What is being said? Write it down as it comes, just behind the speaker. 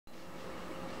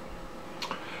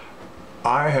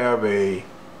I have a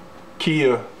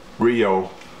Kia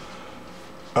Rio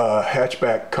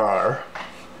hatchback car,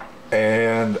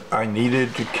 and I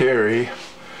needed to carry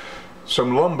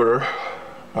some lumber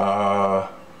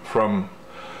from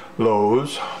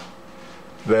Lowe's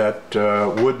that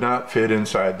would not fit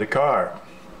inside the car.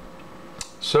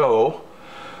 So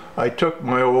I took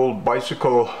my old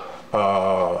bicycle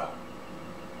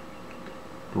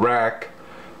rack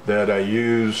that I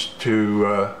used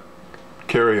to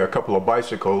carry a couple of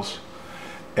bicycles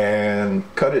and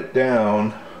cut it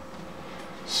down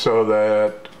so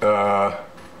that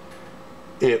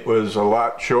it was a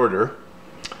lot shorter,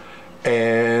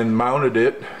 and mounted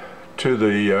it to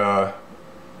the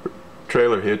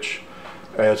trailer hitch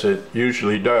as it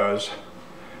usually does.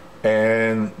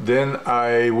 And then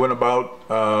I went about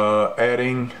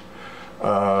adding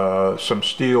some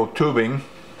steel tubing,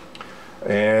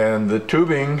 and the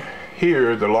tubing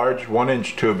here, the large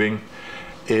 1-inch tubing,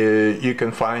 you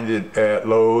can find it at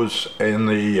Lowe's in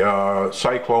the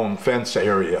cyclone fence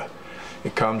area.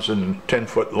 It comes in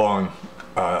 10-foot long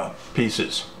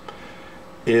pieces.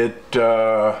 And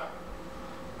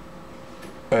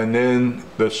then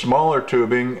the smaller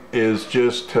tubing is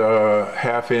just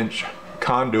 1/2-inch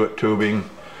conduit tubing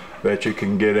that you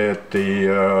can get at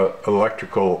the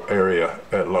electrical area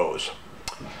at Lowe's.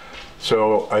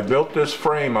 So I built this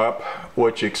frame up,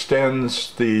 which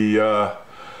extends the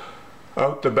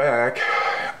out the back.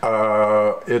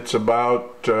 It's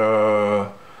about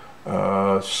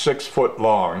 6 foot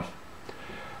long.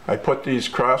 I put these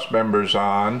cross members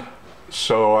on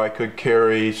so I could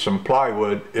carry some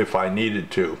plywood if I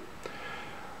needed to.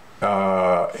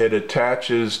 It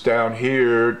attaches down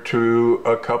here to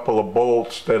a couple of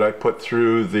bolts that I put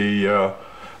through the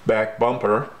back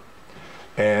bumper,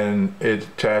 and it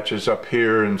attaches up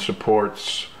here and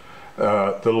supports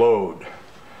the load.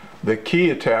 The key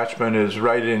attachment is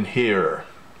right in here.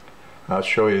 I'll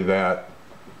show you that.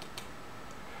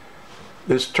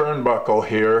 This turnbuckle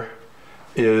here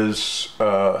is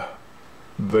the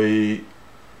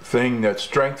thing that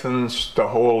strengthens the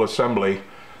whole assembly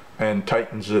and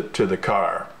tightens it to the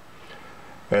car.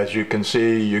 As you can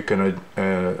see, you can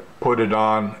put it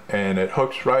on, and it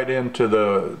hooks right into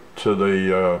the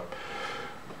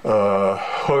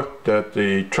hook that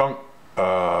the trunk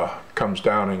comes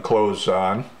down and closes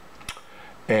on,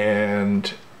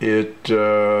 and it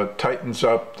tightens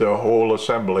up the whole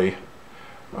assembly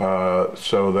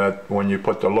so that when you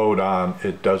put the load on,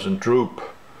 it doesn't droop.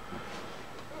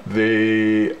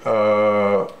 The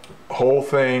whole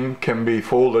thing can be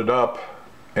folded up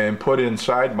and put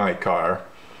inside my car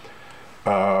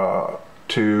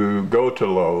to go to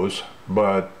Lowe's,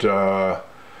 but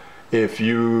if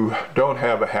you don't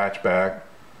have a hatchback,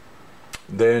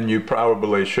 then you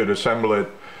probably should assemble it,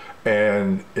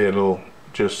 and it'll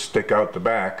just stick out the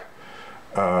back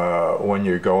when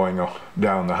you're going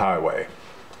down the highway.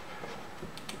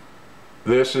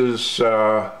 This is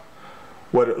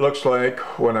what it looks like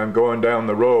when I'm going down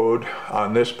the road.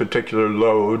 On this particular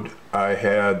load, I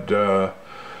had 3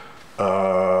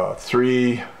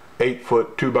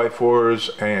 8-foot 2x4s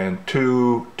and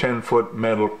 2 10-foot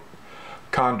metal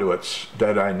conduits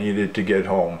that I needed to get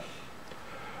home.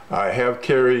 I have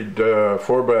carried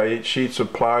 4x8 sheets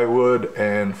of plywood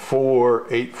and 4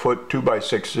 8-foot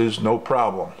 2x6s, no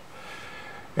problem.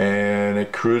 And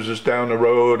it cruises down the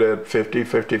road at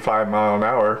 50-55 miles an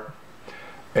hour,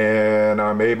 and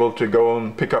I'm able to go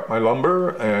and pick up my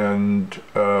lumber and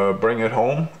bring it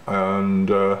home, and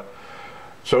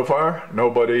so far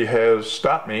nobody has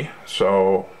stopped me.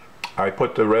 So I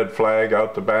put the red flag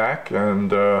out the back,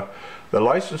 and the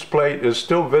license plate is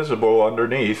still visible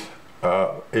underneath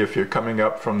if you're coming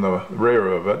up from the rear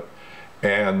of it,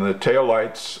 and the tail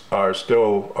lights are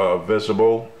still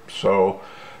visible, so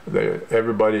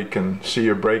everybody can see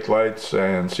your brake lights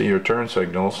and see your turn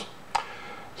signals.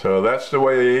 So that's the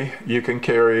way you can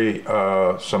carry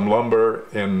some lumber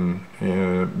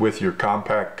with your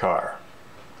compact car.